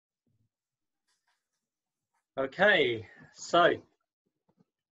Okay, so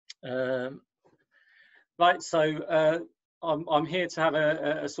um, right, so I'm here to have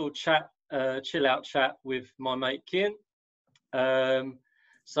a sort of chat, chill out chat with my mate Keion.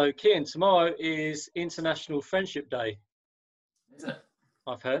 So Keion, tomorrow is International Friendship Day. Is it?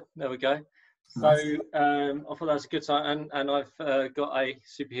 I've heard. There we go. So Nice. I thought that was a good time, and I've got a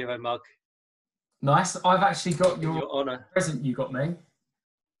superhero mug Nice. I've actually got in your your honour. present you got me.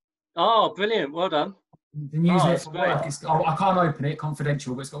 Oh, brilliant! Well done. Been Oh, using it that's for great. work. I can't open it,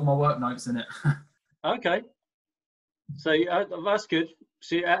 confidential, but it's got all my work notes in it. Okay, so that's good.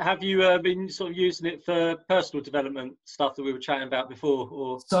 So have you been sort of using it for personal development stuff that we were chatting about before,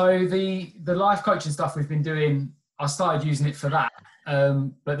 or? So the life coaching stuff we've been doing, I started using it for that,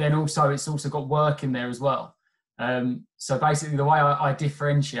 but then also it's also got work in there as well. So basically, the way I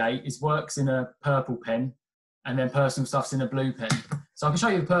differentiate is work's in a purple pen, and then personal stuff's in a blue pen. So I can show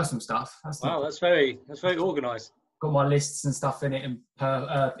you the personal stuff. Wow, that's very organised. Got my lists and stuff in it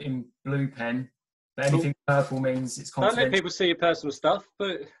in blue pen. But anything purple means it's Don't let confidential. people see your personal stuff,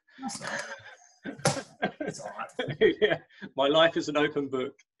 but That's all right. It's all right. yeah, my life is an open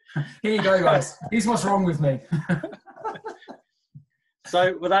book. Here you go, guys. Here's what's wrong with me.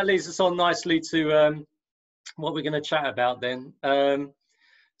 So, well, that leads us on nicely to what we're going to chat about then.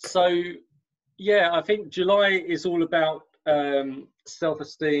 So, yeah, I think July is all about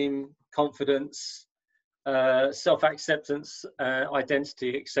self-esteem, confidence, self-acceptance,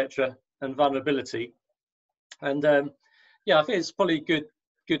 identity, etc., and vulnerability. And yeah, I think it's probably a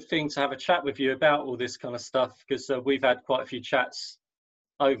good thing to have a chat with you about all this kind of stuff, because we've had quite a few chats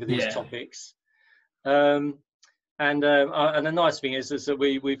over these topics. And the nice thing is that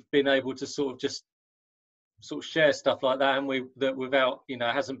we've been able to sort of share stuff like that, and that without, it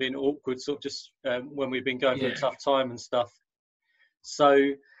hasn't been awkward, sort of just when we've been going through a tough time and stuff.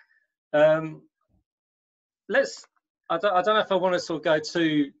 So I don't know if I want to sort of go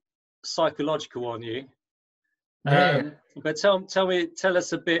too psychological on you. But tell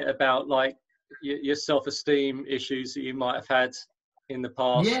us a bit about like your self-esteem issues that you might have had in the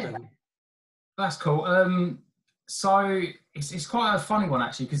past. Yeah, that's cool. So it's quite a funny one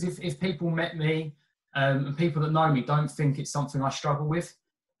actually, because if people met me and people that know me don't think it's something I struggle with,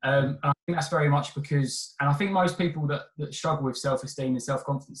 and I think that's very much because, and I think most people that struggle with self-esteem and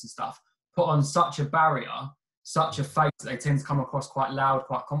self-confidence and stuff put on such a barrier, such a face that they tend to come across quite loud,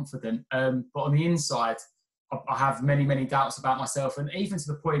 quite confident. But on the inside, I have many, many doubts about myself, and even to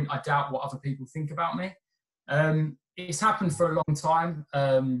the point I doubt what other people think about me. It's happened for a long time.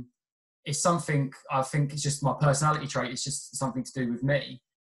 It's something I think it's just my personality trait. It's just something to do with me.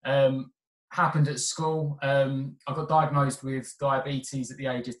 Happened at school. I got diagnosed with diabetes at the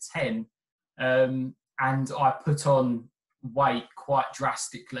age of 10, and I put on weight quite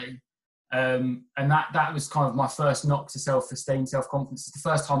drastically. And that was kind of my first knock to self-esteem, self-confidence. It's the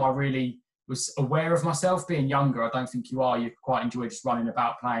first time I really was aware of myself. Being younger, I don't think you are. You quite enjoy just running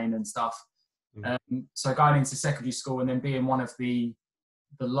about, playing and stuff. So going into secondary school and then being one of the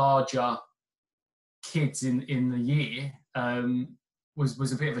larger kids in the year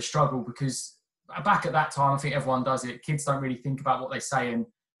was a bit of a struggle, because back at that time, I think everyone does it. Kids don't really think about what they say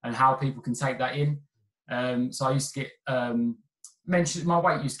and how people can take that in. So I used to get mentioned, my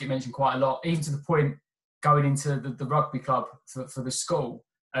weight used to get mentioned quite a lot, even to the point going into the rugby club for the school.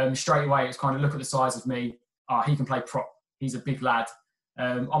 Straight away, it's kind of, look at the size of me. He can play prop. He's a big lad.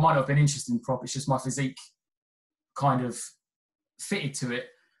 I might not have been interested in prop. It's just my physique kind of fitted to it.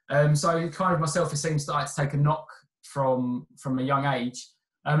 So kind of my self-esteem started to take a knock from a young age.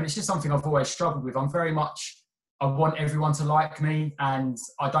 And it's just something I've always struggled with. I'm very much, I want everyone to like me, and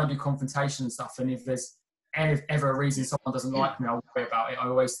I don't do confrontation and stuff. And if there's ever a reason someone doesn't like me, I'll worry about it. I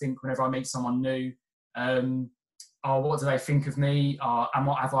always think whenever I meet someone new, what do they think of me?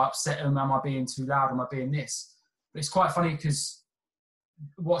 Have I upset them? Am I being too loud? Am I being this? But it's quite funny, because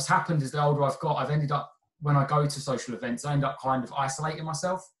what's happened is the older I've got, I've ended up, when I go to social events, I end up kind of isolating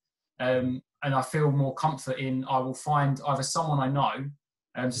myself. And I feel more comfort in, I will find either someone I know.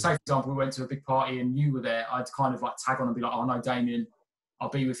 So say, for example, we went to a big party and you were there, I'd kind of like tag on and be like, oh no, Damien, I'll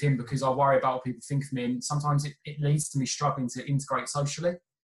be with him, because I worry about what people think of me. And sometimes it leads to me struggling to integrate socially.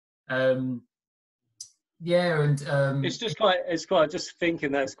 It's quite just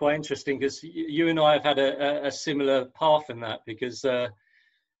thinking that it's quite interesting, because you and I have had a similar path in that, because I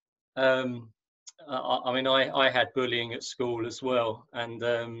mean I had bullying at school as well,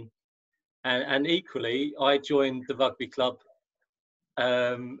 and equally I joined the rugby club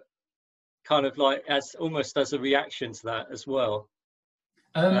kind of like as almost as a reaction to that as well.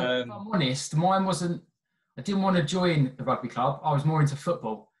 If I'm honest, mine wasn't, I didn't want to join the rugby club. I was more into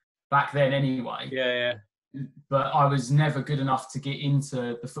football back then anyway. Yeah. but I was never good enough to get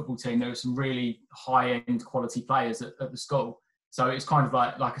into the football team. There were some really high-end quality players at the school. So it's kind of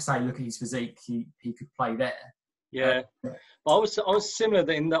like I say, look at his physique, he could play there. Yeah. I was similar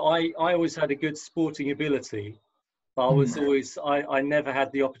in that I always had a good sporting ability, but I was always, I never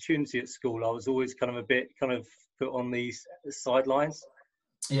had the opportunity at school. I was always kind of a bit kind of put on these sidelines.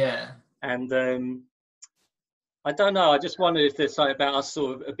 Yeah. And I don't know, I just wondered if there's something about us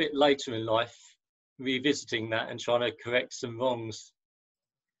sort of a bit later in life revisiting that and trying to correct some wrongs.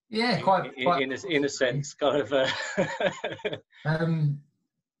 Yeah, in a sense, kind of.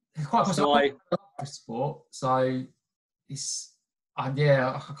 It's quite possible. So I love sport, so it's I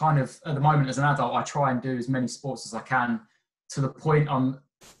kind of at the moment as an adult, I try and do as many sports as I can, to the point I'm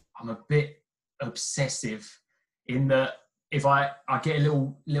a bit obsessive in that if I get a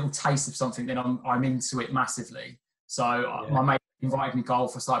little taste of something, then I'm into it massively. So my mate invited me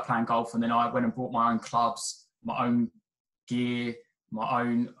golf. I started playing golf, and then I went and bought my own clubs, my own gear, my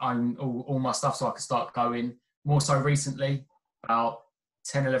own all my stuff, so I could start going. More so recently, about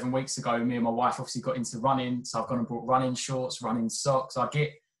 10, 11 weeks ago, me and my wife obviously got into running. So I've gone and bought running shorts, running socks.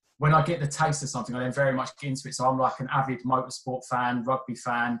 When I get the taste of something, I then very much get into it. So I'm like an avid motorsport fan, rugby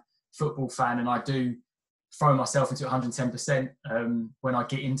fan, football fan, and I do throw myself into 110% when I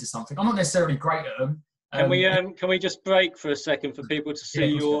get into something. I'm not necessarily great at them. Can we just break for a second for people to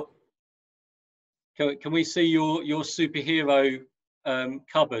see Can we see your superhero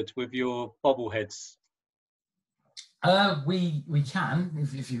cupboard with your bobbleheads? We can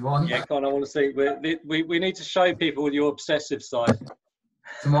if you want. Yeah, I want to see. We need to show people your obsessive side.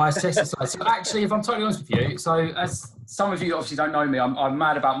 To my obsessive side. So actually, if I'm totally honest with you, so as some of you obviously don't know me, I'm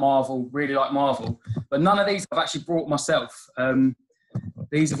mad about Marvel, really like Marvel, but none of these I've actually brought myself.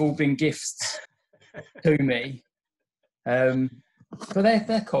 These have all been gifts to me. But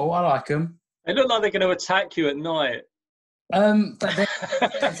they're cool. I like them. They look like they're going to attack you at night. But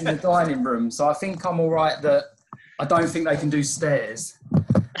they're in the dining room, so I think I'm all right that I don't think they can do stairs,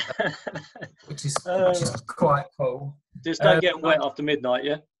 which is quite cool. Just don't get wet after midnight,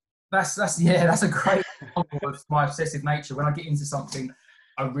 yeah? That's a great example of my obsessive nature. When I get into something,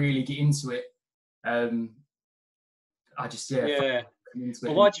 I really get into it. I just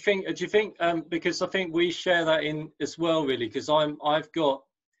Well, why do you think? Because I think we share that in as well, really. Because I've got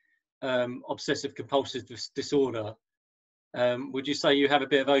obsessive compulsive disorder. Would you say you have a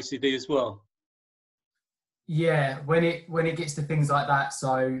bit of OCD as well? Yeah, when it gets to things like that.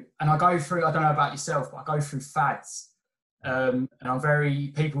 So, and I go through, I don't know about yourself, but I go through fads. And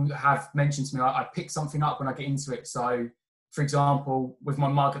people have mentioned to me, I pick something up when I get into it. So, for example, with my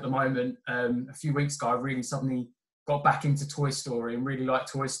mug at the moment, a few weeks ago, I really suddenly got back into Toy Story and really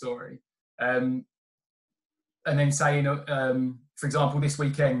liked Toy Story. And then saying, for example, this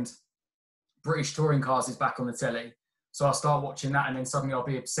weekend, British touring cars is back on the telly. So I'll start watching that, and then suddenly I'll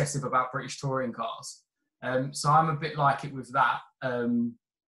be obsessive about British touring cars. So I'm a bit like it with that.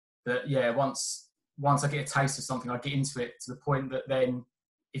 Once I get a taste of something, I get into it to the point that then,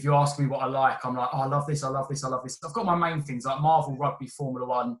 if you ask me what I like, I'm like, oh, I love this, I love this, I love this. I've got my main things like Marvel, rugby, Formula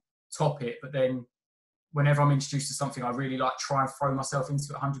One, top it. But then, whenever I'm introduced to something, I really like try and throw myself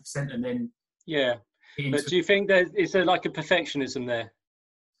into it 100%, and then But do you think is there like a perfectionism there?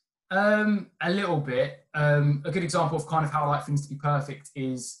 A little bit. A good example of kind of how I like things to be perfect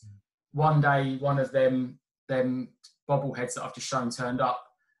is one day one of them bobbleheads that I've just shown turned up,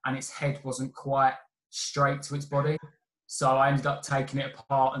 and its head wasn't quite straight to its body. So I ended up taking it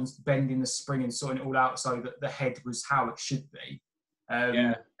apart and bending the spring and sorting it all out so that the head was how it should be.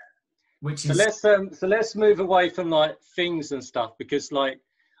 So let's move away from like things and stuff, because like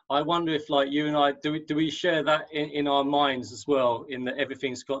I wonder if like you and I do we share that in our minds as well, in that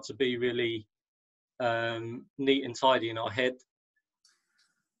everything's got to be really neat and tidy in our head.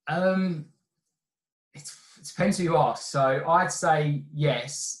 It depends who you ask. So I'd say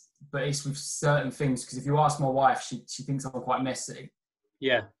yes, but it's with certain things, because if you ask my wife, she thinks I'm quite messy.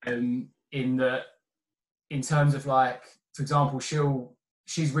 Yeah. In terms of like, for example,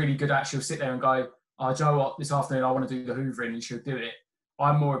 she's really good at, she'll sit there and go, oh, Joe, what, this afternoon I want to do the hoovering, and she'll do it.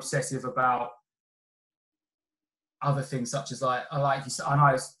 I'm more obsessive about other things, such as like, I know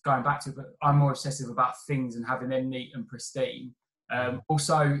it's going back to it, but I'm more obsessive about things and having them neat and pristine.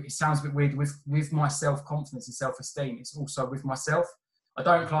 Also, it sounds a bit weird with my self-confidence and self-esteem. It's also with myself. I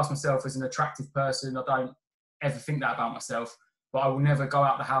don't class myself as an attractive person. I don't ever think that about myself, but I will never go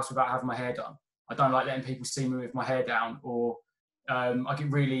out the house without having my hair done. I don't like letting people see me with my hair down, or I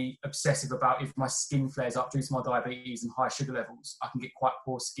get really obsessive about if my skin flares up due to my diabetes and high sugar levels. I can get quite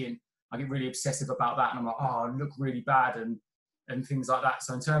poor skin. I get really obsessive about that, and I'm like, oh, I look really bad and things like that.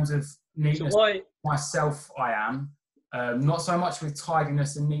 So in terms of So neatness why? myself, I am. Not so much with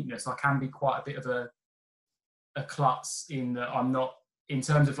tidiness and neatness. I can be quite a bit of a klutz in that I'm not, in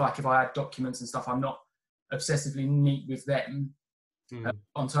terms of like if I had documents and stuff, I'm not obsessively neat with them.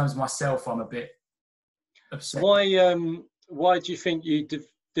 On terms of myself, I'm a bit obsessed. Why do you think you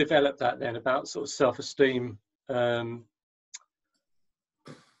developed that then about sort of self-esteem? It's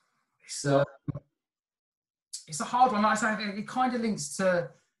a hard one. Like I say, it kind of links to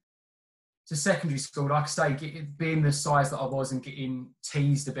secondary school. Like I say, being the size that I was and getting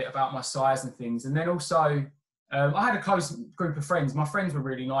teased a bit about my size and things. And then also, I had a close group of friends. My friends were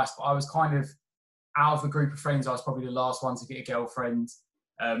really nice, but I was kind of, out of the group of friends, I was probably the last one to get a girlfriend.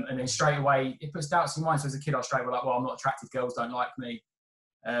 And then straight away, it puts doubts in your mind. So as a kid, I was straight away like, well, I'm not attractive, girls don't like me.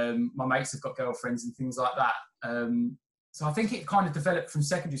 My mates have got girlfriends and things like that. So I think it kind of developed from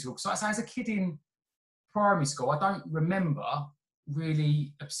secondary school. So as a kid in primary school, I don't remember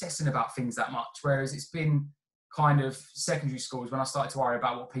really obsessing about things that much. Whereas it's been kind of secondary schools when I started to worry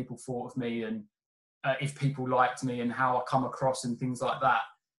about what people thought of me and if people liked me and how I come across and things like that.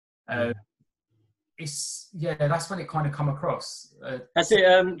 That's when it kind of come across. Has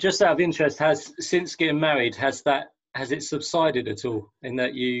it, just out of interest, since getting married, has it subsided at all? In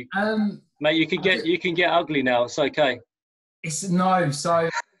that mate, you can get ugly now. It's okay. So this is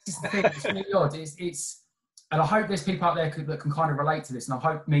the thing. It's really odd. And I hope there's people out there that can kind of relate to this. And I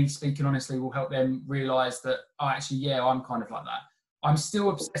hope me speaking honestly will help them realise that I'm kind of like that. I'm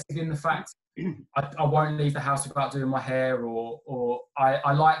still obsessive in the fact I won't leave the house without doing my hair, or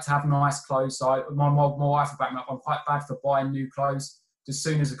I like to have nice clothes. So my wife will back me up. I'm quite bad for buying new clothes. As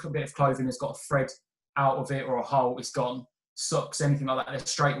soon as a bit of clothing has got a thread out of it or a hole, it's gone. Socks, anything like that, they're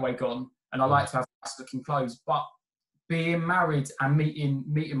straight away gone. And I like to have nice looking clothes. But being married and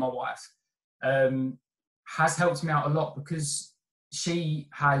meeting my wife has helped me out a lot, because she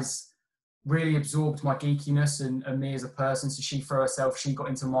has really absorbed my geekiness and me as a person. So she got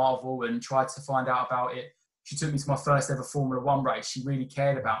into Marvel and tried to find out about it. She took me to my first ever Formula One race. She really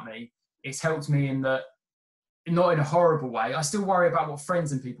cared about me. It's helped me in that, not in a horrible way. I still worry about what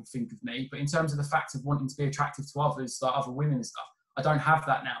friends and people think of me, but in terms of the fact of wanting to be attractive to others, like other women and stuff, I don't have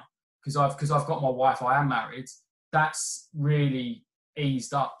that now because I've got my wife. I am married. That's really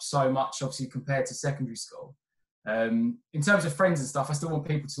eased up so much, obviously, compared to secondary school. In terms of friends and stuff, I still want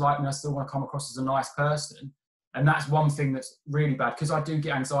people to like me. I still want to come across as a nice person. And that's one thing that's really bad, because I do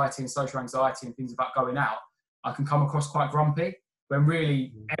get anxiety and social anxiety and things about going out. I can come across quite grumpy, when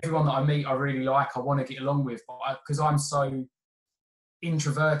really everyone that I meet I really like, I want to get along with. But because I'm so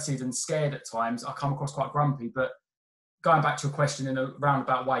introverted and scared at times, I come across quite grumpy. But going back to your question in a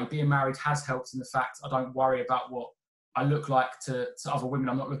roundabout way, being married has helped in the fact I don't worry about what I look like to other women.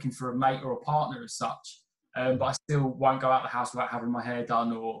 I'm not looking for a mate or a partner as such. But I still won't go out the house without having my hair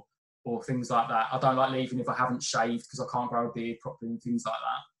done or things like that. I don't like leaving if I haven't shaved, because I can't grow a beard properly and things like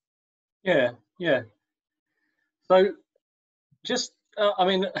that. Yeah. So just,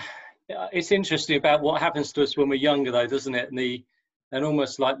 it's interesting about what happens to us when we're younger, though, doesn't it? And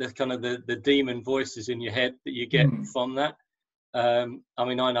almost like the kind of the demon voices in your head that you get from that. I know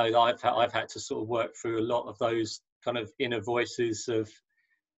that I've had to sort of work through a lot of those kind of inner voices of,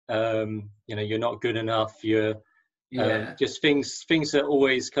 you're not good enough. You're just things that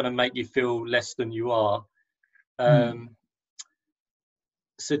always kind of make you feel less than you are.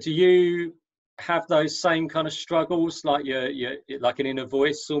 So do you have those same kind of struggles, like you're like an inner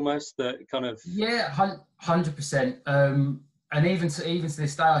voice almost that kind of? 100%. And even to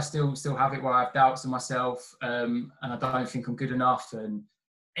this day, I still have it where I have doubts in myself, and I don't think I'm good enough. And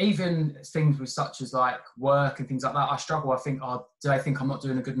even things with such as like work and things like that, I struggle. I think, do I think I'm not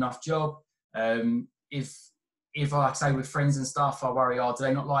doing a good enough job? If I say with friends and stuff, I worry, do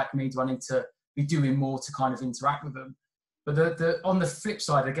they not like me? Do I need to be doing more to kind of interact with them? But on the flip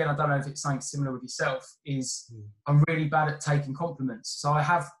side, again, I don't know if it's something similar with yourself, is I'm really bad at taking compliments. So I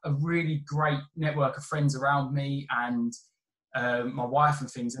have a really great network of friends around me and my wife and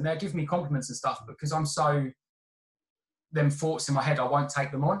things, and they're giving me compliments and stuff, because I'm so, them thoughts in my head, I won't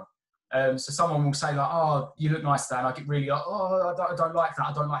take them on. So someone will say like, "Oh, you look nice today," and I get really like, "Oh, I don't like that.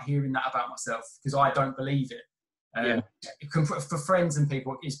 I don't like hearing that about myself," because I don't believe it. For friends and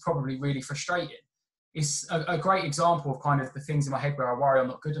people, it's probably really frustrating. It's a great example of kind of the things in my head where I worry I'm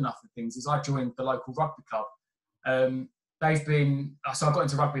not good enough for things. Is I joined the local rugby club. I got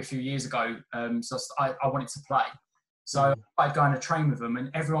into rugby a few years ago. So I wanted to play. So I'd go and train with them, and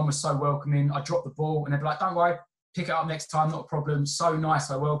everyone was so welcoming. I dropped the ball, and they'd be like, "Don't worry, pick it up next time, not a problem." So nice,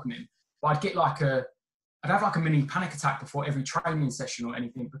 so welcoming. But I'd have like a mini panic attack before every training session or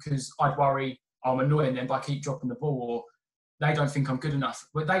anything, because I'd worry I'm annoying them by keep dropping the ball, or they don't think I'm good enough.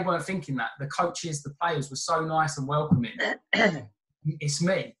 But they weren't thinking that. The coaches, the players were so nice and welcoming. It's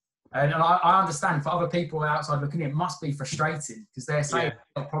me. And I understand for other people outside looking in, it must be frustrating because they're saying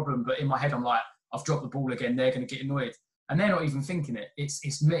no problem. But in my head, I'm like, I've dropped the ball again. They're going to get annoyed. And they're not even thinking it.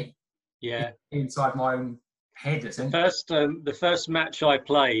 It's me. Yeah. It's inside my own head. The first match I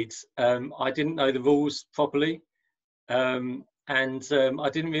played, I didn't know the rules properly. And I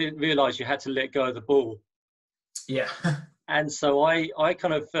didn't realise you had to let go of the ball. Yeah. And so I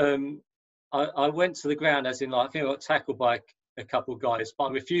kind of, I went to the ground, as in, like, I think I got tackled by a couple of guys, but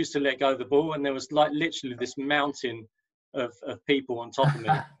I refused to let go of the ball. And there was like literally this mountain of people on top of me.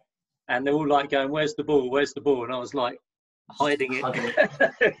 And they're all like going, "Where's the ball? Where's the ball?" And I was like, hiding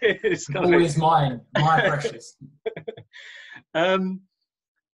it. It's always mine, my precious.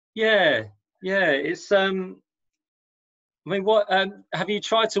 Yeah. It's I mean, what have you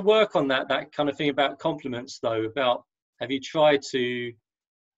tried to work on that kind of thing about compliments though? Have you tried to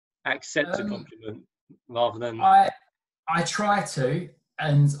accept a compliment rather than? I try to,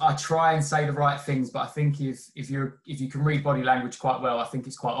 and I try and say the right things, but I think if you can read body language quite well, I think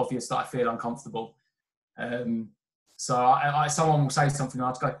it's quite obvious that I feel uncomfortable. So someone will say something and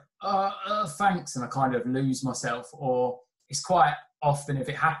I'll just go, thanks, and I kind of lose myself. Or it's quite often, if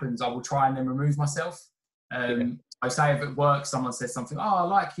it happens, I will try and then remove myself. I say if at work, someone says something, I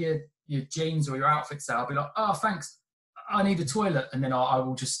like your jeans or your outfit today. I'll be like, thanks, I need a toilet. And then I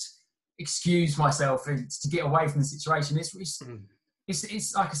will just excuse myself to get away from the situation.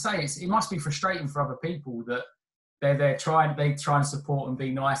 It's like I say, it must be frustrating for other people that they try and support and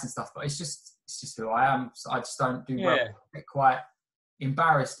be nice and stuff, but it's just who I am. So I just don't do well. I get quite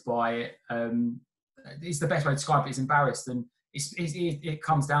embarrassed by it. It's the best way to describe it, is embarrassed, and it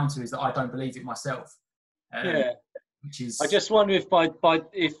comes down to is that I don't believe it myself. Which is, I just wonder if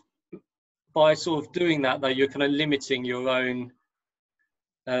by sort of doing that though, you're kind of limiting your own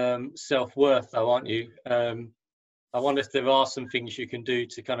self-worth though, aren't you? I wonder if there are some things you can do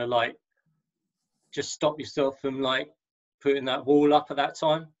to kind of like just stop yourself from like putting that wall up at that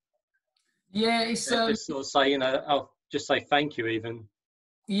time. Yeah, it's just sort of say, I'll just say thank you even.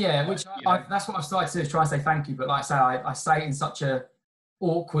 Yeah, which that's what I've started to do, is try and say thank you, but like I say, I say it in such a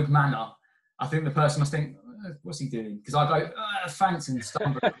awkward manner. I think the person must think, what's he doing? Because I go, thanks, and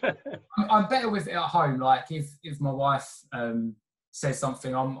stumble. I'm better with it at home. Like if my wife says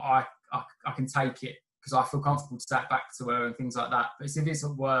something, I can take it because I feel comfortable to say it back to her and things like that. But if it's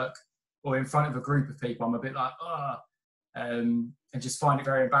at work or in front of a group of people, I'm a bit like, and just find it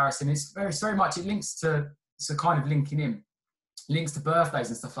very embarrassing. It's very much, it links to kind of links to birthdays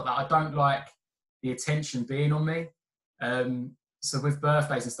and stuff like that. I don't like the attention being on me. So with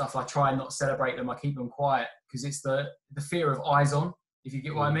birthdays and stuff, I try and not celebrate them. I keep them quiet because it's the fear of eyes on, if you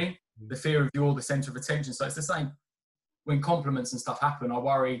get what I mean. The fear of you're the centre of attention. So it's the same when compliments and stuff happen. I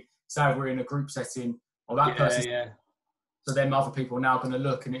worry, say we're in a group setting, or that person. So then other people are now going to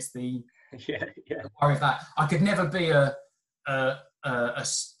look, and it's the worry of that. I could never be a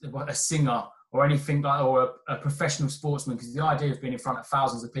singer or anything like, or a professional sportsman, because the idea of being in front of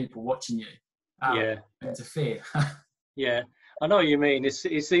thousands of people watching you, interfere. Yeah, I know what you mean. It's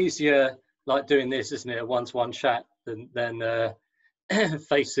easier like doing this, isn't it, a one-to-one chat than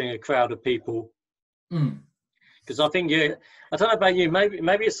facing a crowd of people. Because I think I don't know about you,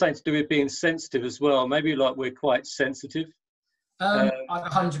 maybe it's something to do with being sensitive as well. Maybe like we're quite sensitive. I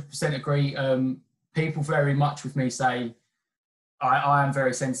 100% agree. People very much with me say I am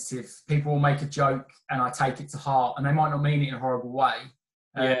very sensitive. People will make a joke and I take it to heart, and they might not mean it in a horrible way.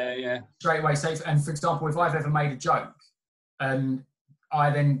 Straight away say, and for example, if I've ever made a joke, and I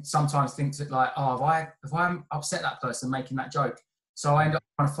then sometimes think that like, have I upset that person making that joke? So I end up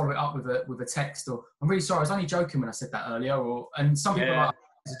trying to follow it up with a text, or I'm really sorry, I was only joking when I said that earlier. And some people are like,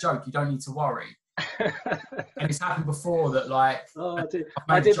 it's a joke, you don't need to worry. And it's happened before that like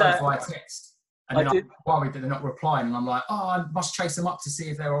I did that via text, and then I'm worried that they're not replying, and I'm like, I must chase them up to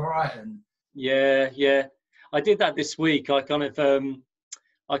see if they're all right. And I did that this week. I kind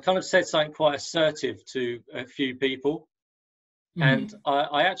of said something quite assertive to a few people, and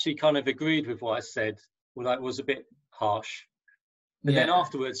I actually kind of agreed with what I said. Well, that was a bit harsh. But then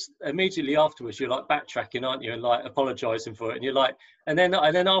immediately afterwards, you're like backtracking, aren't you, and like apologising for it. And you're like, and then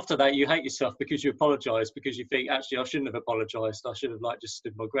after that, you hate yourself because you apologise, because you think actually I shouldn't have apologised. I should have like just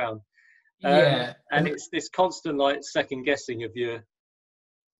stood my ground. And it's this constant like second guessing of your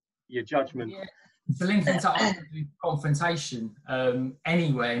judgment. Yeah. The link into confrontation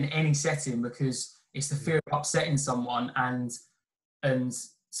anywhere in any setting, because it's the fear of upsetting someone and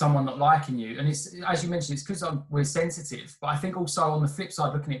someone not liking you. And it's, as you mentioned, it's because we're sensitive, but I think also on the flip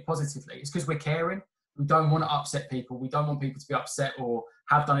side, looking at it positively, it's because we're caring. we don't want to upset people. We don't want people to be upset or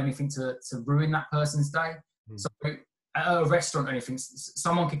have done anything to ruin that person's day. So at a restaurant or anything,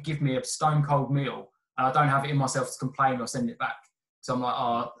 someone could give me a stone cold meal and I don't have it in myself to complain or send it back. So I'm like,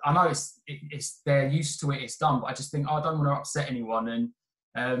 oh, I know it's they're used to it, it's done, but I just think, oh, I don't want to upset anyone.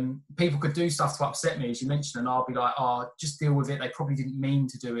 And people could do stuff to upset me, as you mentioned, and I'll be like, oh, just deal with it. They probably didn't mean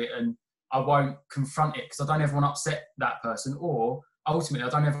to do it, and I won't confront it because I don't ever want to upset that person, or ultimately, I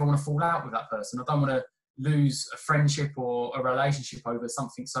don't ever want to fall out with that person. I don't want to lose a friendship or a relationship over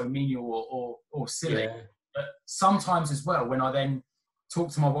something so menial or silly. Yeah. But sometimes as well, when I then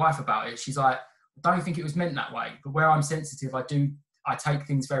talk to my wife about it, she's like, I don't think it was meant that way. But where I'm sensitive, I take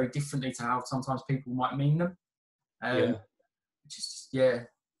things very differently to how sometimes people might mean them. Which is, yeah.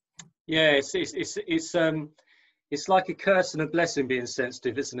 It's like a curse and a blessing being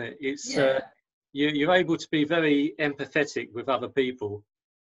sensitive, isn't it? It's you're able to be very empathetic with other people,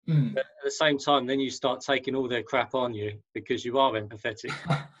 but at the same time, then you start taking all their crap on you because you are empathetic,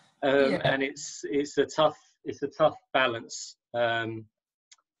 and it's a tough balance. And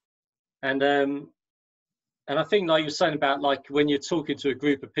I think, like you were saying about, like, when you're talking to a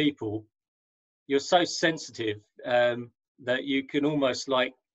group of people, you're so sensitive that you can almost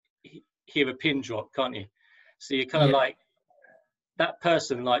like hear a pin drop, can't you? So you're kind of like, that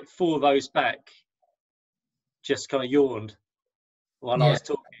person, like 4 rows back, just kind of yawned while I was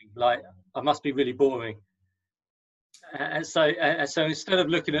talking. Like, I must be really boring. And so instead of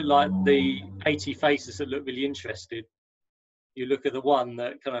looking at like the 80 faces that look really interested, you look at the one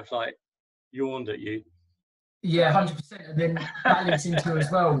that kind of like yawned at you. Yeah, 100%. And then that links into as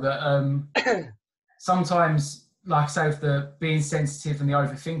well that sometimes, like I say, with the being sensitive and the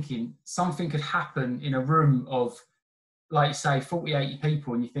overthinking, something could happen in a room of, like you say, 40, 80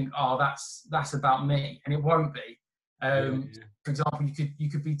 people, and you think, oh, that's about me, and it won't be. For example, you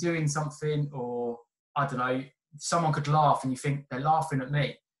could be doing something, or I don't know, someone could laugh, and you think they're laughing at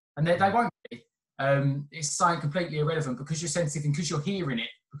me, and they won't be. It's something completely irrelevant because you're sensitive and because you're hearing it.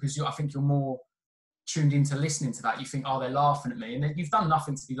 Because I think you're more tuned into listening to that. You think, oh, they're laughing at me, and then you've done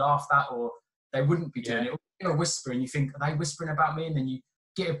nothing to be laughed at, or they wouldn't be doing it. Or you're whispering, you think, are they whispering about me? And then you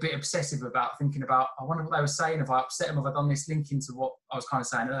get a bit obsessive about thinking about, I wonder what they were saying. Have I upset them? Have I done this? Link into what I was kind of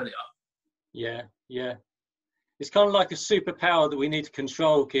saying earlier. Yeah. It's kind of like a superpower that we need to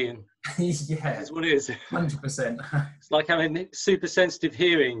control, Keion. That's what it is. 100%. It's like having super sensitive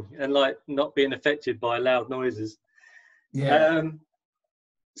hearing and like not being affected by loud noises. Yeah.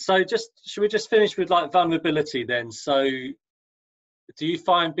 So should we just finish with like vulnerability then? So do you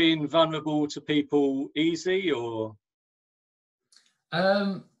find being vulnerable to people easy, or?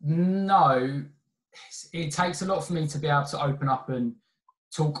 No, it takes a lot for me to be able to open up and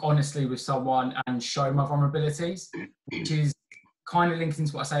talk honestly with someone and show my vulnerabilities, which is kind of linked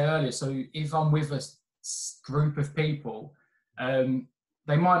into what I say earlier. So if I'm with a group of people,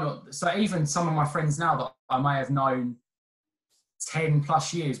 they might not, so even some of my friends now that I may have known 10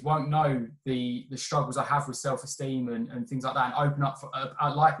 plus years won't know the struggles I have with self-esteem and things like that, and open up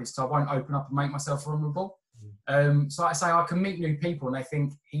like this, so I won't open up and make myself vulnerable. So I say I can meet new people and they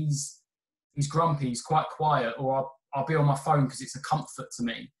think he's grumpy, he's quite quiet, or I'll be on my phone because it's a comfort to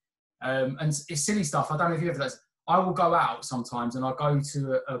me. And it's silly stuff. I don't know if you ever do. I will go out sometimes and I'll go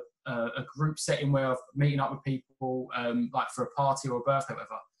to a group setting where I'm meeting up with people, like for a party or a birthday or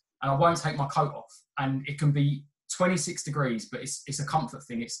whatever, and I won't take my coat off. And it can be 26 degrees, but it's a comfort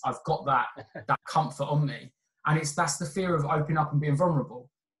thing. I've got that comfort on me. And that's the fear of opening up and being vulnerable.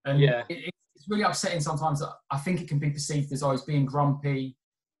 And it's really upsetting sometimes that I think it can be perceived as, oh, he's being grumpy.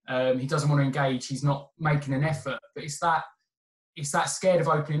 He doesn't want to engage. He's not making an effort. But it's that scared of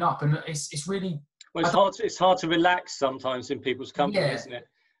opening up, and it's really. Well, it's hard to relax sometimes in people's company, isn't it?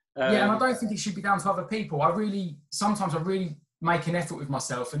 And I don't think it should be down to other people. Sometimes I really make an effort with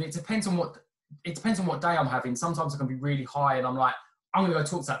myself, and it depends on what day I'm having. Sometimes I can be really high, and I'm like, I'm going to go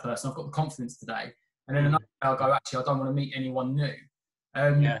talk to that person. I've got the confidence today, and then another day I'll go, actually, I don't want to meet anyone new.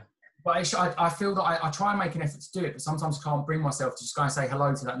 But I feel that I try and make an effort to do it, but sometimes I can't bring myself to just go and say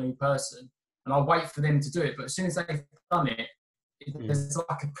hello to that new person, and I'll wait for them to do it. But as soon as they've done it, there's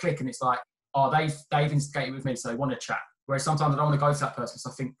like a click, and it's like, oh, they've instigated with me, so they want to chat. Whereas sometimes I don't want to go to that person,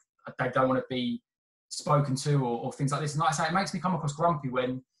 so I think they don't want to be spoken to or things like this. And like I say, it makes me come across grumpy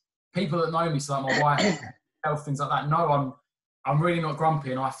when people that know me, so like my wife, health, things like that, know I'm really not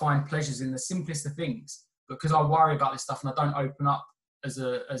grumpy, and I find pleasures in the simplest of things. Because I worry about this stuff and I don't open up as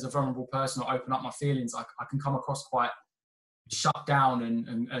a vulnerable person or open up my feelings, I can come across quite shut down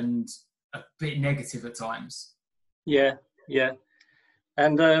and a bit negative at times. Yeah.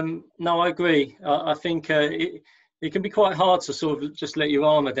 And no, I agree. I think it can be quite hard to sort of just let your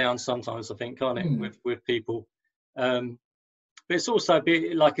armor down sometimes, I think, can't it, with people. But it's also a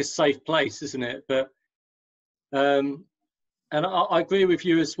bit like a safe place, isn't it? But and I agree with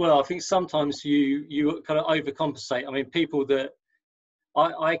you as well. I think sometimes you kind of overcompensate. I mean, people that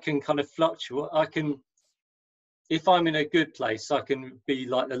I can kind of fluctuate. If I'm in a good place, I can be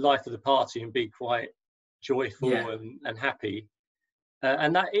like the life of the party and be quite joyful and happy.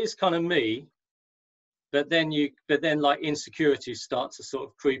 And that is kind of me. But then like insecurities start to sort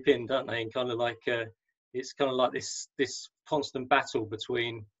of creep in, don't they? And kind of like it's kind of like this constant battle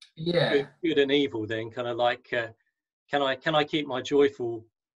between good and evil. Then kind of like can I keep my joyfulness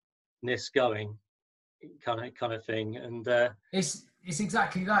going, kind of thing. And it's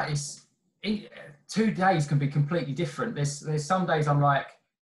exactly that. 2 days can be completely different. There's some days I'm like,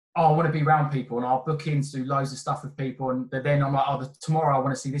 oh, I want to be around people, and I'll book in to do loads of stuff with people, and then I'm like, oh, tomorrow I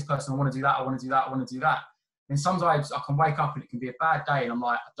want to see this person, I want to do that, I want to do that, I want to do that. And sometimes I can wake up and it can be a bad day, and I'm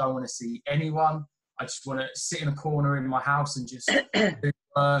like, I don't want to see anyone. I just want to sit in a corner in my house and just do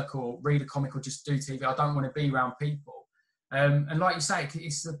work or read a comic or just do TV. I don't want to be around people. And like you say,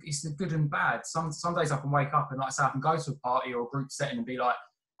 it's the good and bad. Some days I can wake up and, like I say, I can go to a party or a group setting and be like,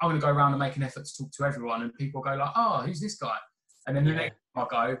 I'm going to go around and make an effort to talk to everyone, and people go like, oh, who's this guy? And then the next time I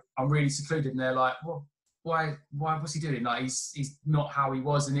go, I'm really secluded, and they're like, well, why, what's he doing? Like, he's not how he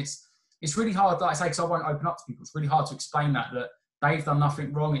was. And it's really hard, like I say, because I won't open up to people. It's really hard to explain that they've done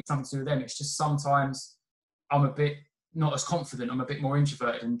nothing wrong. It's something to do with them. It's just sometimes I'm a bit not as confident. I'm a bit more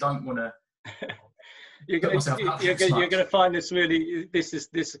introverted and don't want to. You're going to find this really. This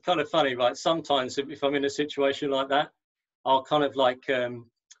is kind of funny, right? Sometimes if I'm in a situation like that, I'll kind of like.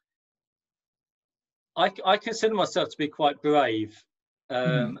 I consider myself to be quite brave,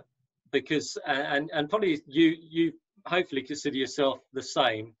 because and probably you hopefully consider yourself the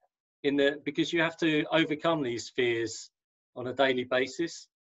same, because you have to overcome these fears on a daily basis.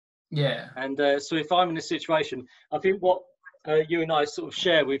 Yeah. And so if I'm in a situation, I think what you and I sort of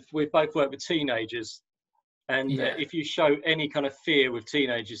share, we've both worked with teenagers, and if you show any kind of fear with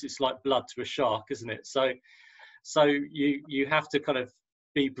teenagers, it's like blood to a shark, isn't it? So you have to kind of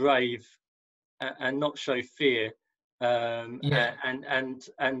be brave and not show fear, and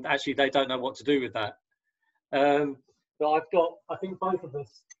actually they don't know what to do with that. But I think both of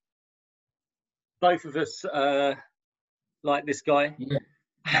us like this guy.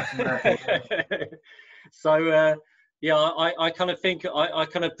 So I kind of think I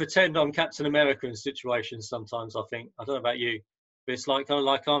kind of pretend I'm Captain America in situations sometimes. I think, I don't know about you, but it's like kind of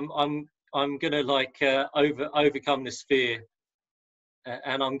like I'm gonna like overcome this fear,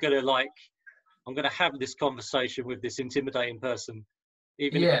 and I'm gonna have this conversation with this intimidating person,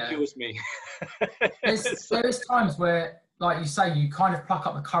 even if it kills me. There's times where, like you say, you kind of pluck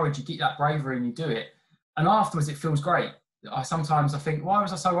up the courage, you get that bravery, and you do it, and afterwards it feels great. Sometimes I think, why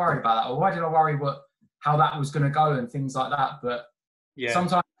was I so worried about that, or why did I worry how that was going to go and things like that? But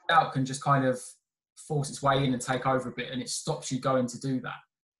sometimes doubt can just kind of force its way in and take over a bit, and it stops you going to do that.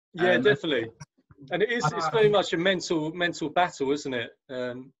 Yeah, definitely. And it's very much a mental battle, isn't it?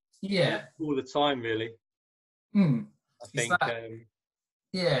 All the time, really. I think. And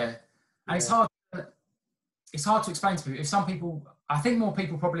it's hard to explain to people. If some people, I think more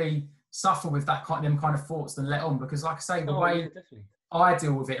people probably suffer with them kind of thoughts than let on, because, like I say, the way I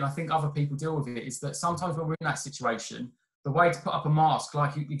deal with it, and I think other people deal with it, is that sometimes when we're in that situation, the way to put up a mask,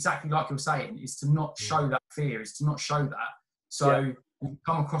 exactly like you're saying, is to not show that fear, is to not show that. So you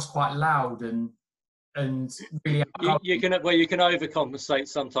come across quite loud and really. You can overcompensate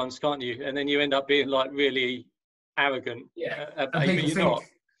sometimes, can't you? And then you end up being like really arrogant. Yeah, and people think, not.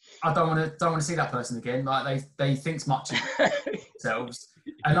 I don't want to see that person again. Like they think much of themselves.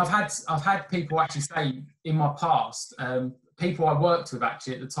 And I've had people actually say in my past, people I worked with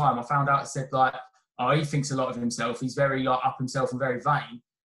actually at the time, I found out, said like, oh, he thinks a lot of himself. He's very like up himself and very vain.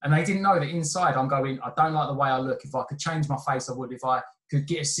 And they didn't know that inside I'm going, I don't like the way I look. If I could change my face, I would. If I could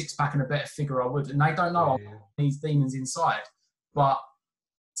get a six-pack and a better figure, I would. And they don't know these demons inside. But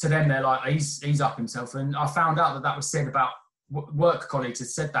to them, they're like, he's up himself. And I found out that was said about work colleagues had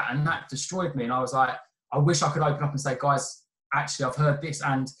said that, and that destroyed me. And I was like, I wish I could open up and say, guys, actually, I've heard this,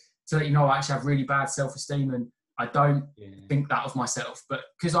 and to let you know, I actually have really bad self-esteem, and I don't think that of myself. But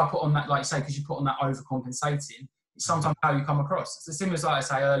because I put on that, like you say, because you put on that overcompensating, it's sometimes how you come across. It's the same as, like I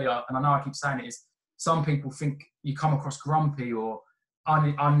say earlier, and I know I keep saying it, is some people think you come across grumpy or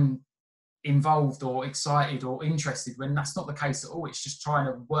uninvolved or excited or interested, when that's not the case at all. It's just trying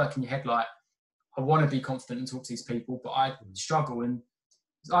to work in your head like, I want to be confident and talk to these people, but I struggle. And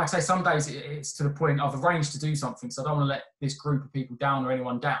like I say, some days it's to the point I've arranged to do something, so I don't want to let this group of people down or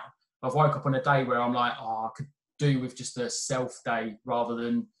anyone down. I've woke up on a day where I'm like, oh, I could do with just a self day rather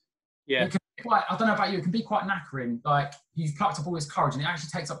than. Yeah. It can be quite, I don't know about you, it can be quite knackering. Like, you've plucked up all this courage and it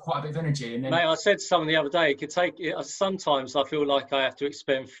actually takes up quite a bit of energy. And then, Mate, I said to someone the other day, it could take. Sometimes I feel like I have to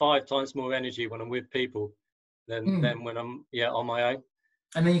expend 5 times more energy when I'm with people than when I'm on my own.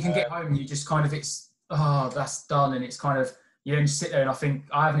 and then you can get home and you just kind of, that's done, and it's kind of, you then just sit there, and I think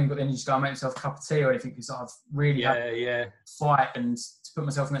I haven't even got the energy to go and make myself a cup of tea or anything, because I've really had to fight and to put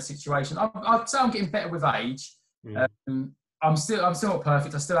myself in that situation. I'd say I'm getting better with age. I'm still not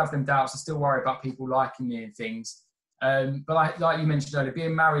perfect. I still have them doubts. I still worry about people liking me and things. But like you mentioned earlier,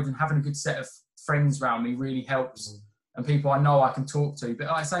 being married and having a good set of friends around me really helps, and people I know I can talk to. But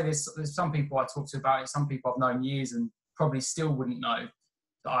like I say, there's some people I talk to about it, some people I've known years and probably still wouldn't know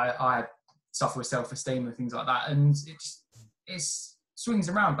that I suffer with self-esteem and things like that. And it swings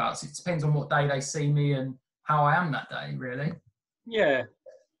and roundabouts. It depends on what day they see me and how I am that day, really. Yeah,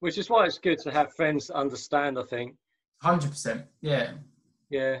 which is why it's good to have friends that understand, I think. 100%, yeah.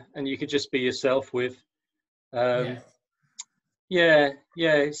 Yeah, and you could just be yourself with. It's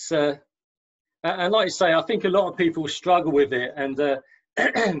and like you say, I think a lot of people struggle with it, and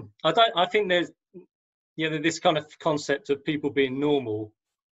I think there's this kind of concept of people being normal.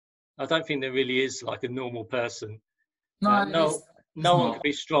 I don't think there really is like a normal person. No one can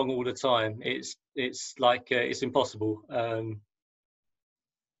be strong all the time. It's like it's impossible.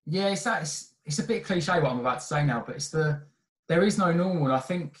 It's a bit cliche what I'm about to say now, but there is no normal. And I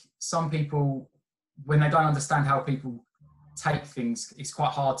think some people, when they don't understand how people take things, it's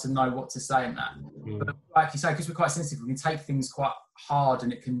quite hard to know what to say in that. But like you say, because we're quite sensitive, we can take things quite hard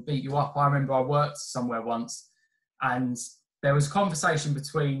and it can beat you up. I remember I worked somewhere once, and there was conversation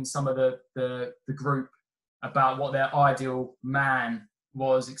between some of the group about what their ideal man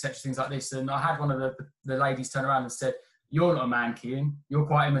was, etc., things like this. And I had one of the ladies turn around and said, "You're not a man, Keion. You're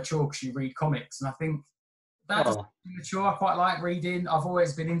quite immature because you read comics." And I think that's immature. I quite like reading. I've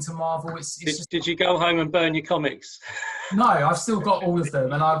always been into Marvel. Did you go home and burn your comics? No, I've still got all of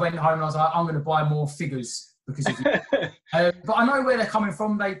them. And I went home and I was like, I'm going to buy more figures because of you. But I know where they're coming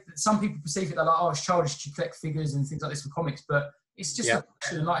from. Some people perceive it, they're like, oh, it's childish to collect figures and things like this for comics. But it's just a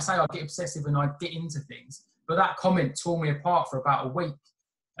question. Like I say, I get obsessive and I get into things. But that comment tore me apart for about a week,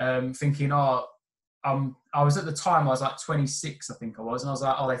 thinking, I was at the time, I was like 26, I think I was. And I was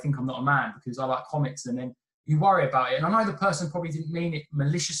like, they think I'm not a man because I like comics. And then you worry about it. And I know the person probably didn't mean it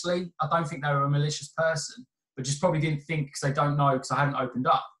maliciously. I don't think they were a malicious person, but just probably didn't think, because they don't know, because I hadn't opened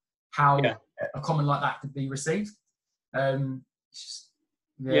up, how a comment like that could be received. And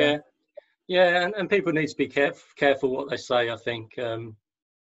people need to be careful what they say, I think.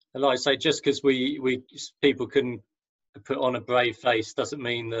 And like I say, just because people can put on a brave face doesn't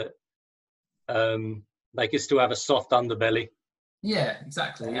mean that they can still have a soft underbelly. Yeah,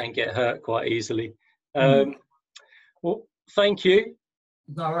 exactly. And get hurt quite easily. Well, thank you.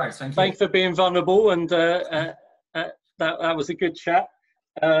 No worries, thank you. Thanks for being vulnerable, and that was a good chat.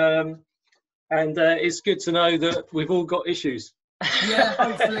 And it's good to know that we've all got issues. Yeah,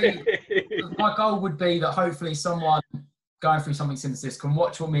 hopefully, my goal would be that hopefully someone going through something similar to this can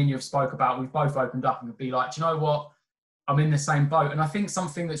watch what me and you have spoke about. We've both opened up and be like, do you know what? I'm in the same boat. And I think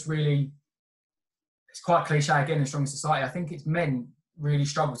something that's really, it's quite cliche again in strong society, I think it's men really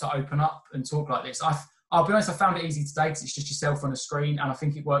struggle to open up and talk like this. I'll be honest, I found it easy today because it's just yourself on a screen, and I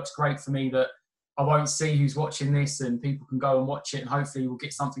think it works great for me that I won't see who's watching this, and people can go and watch it, and hopefully we'll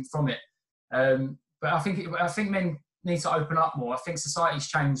get something from it. But I think men need to open up more. I think society's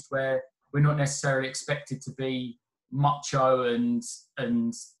changed where we're not necessarily expected to be macho and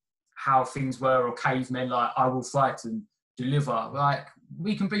how things were, or cavemen, like I will fight and deliver. Like,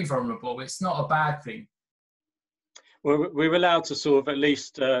 we can be vulnerable. It's not a bad thing. Well, we're allowed to sort of at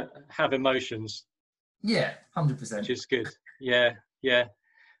least have emotions. Yeah, 100%. Which is good. Yeah.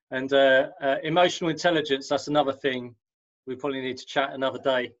 And emotional intelligence, that's another thing we probably need to chat another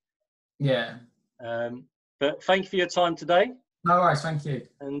day. Yeah. But thank you for your time today. No worries, thank you.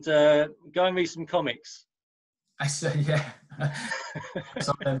 And go and read some comics. I said, yeah.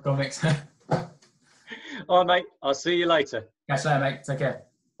 Some of them comics. All right, mate. I'll see you later. Catch you later, mate. Take care.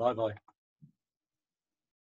 Bye-bye.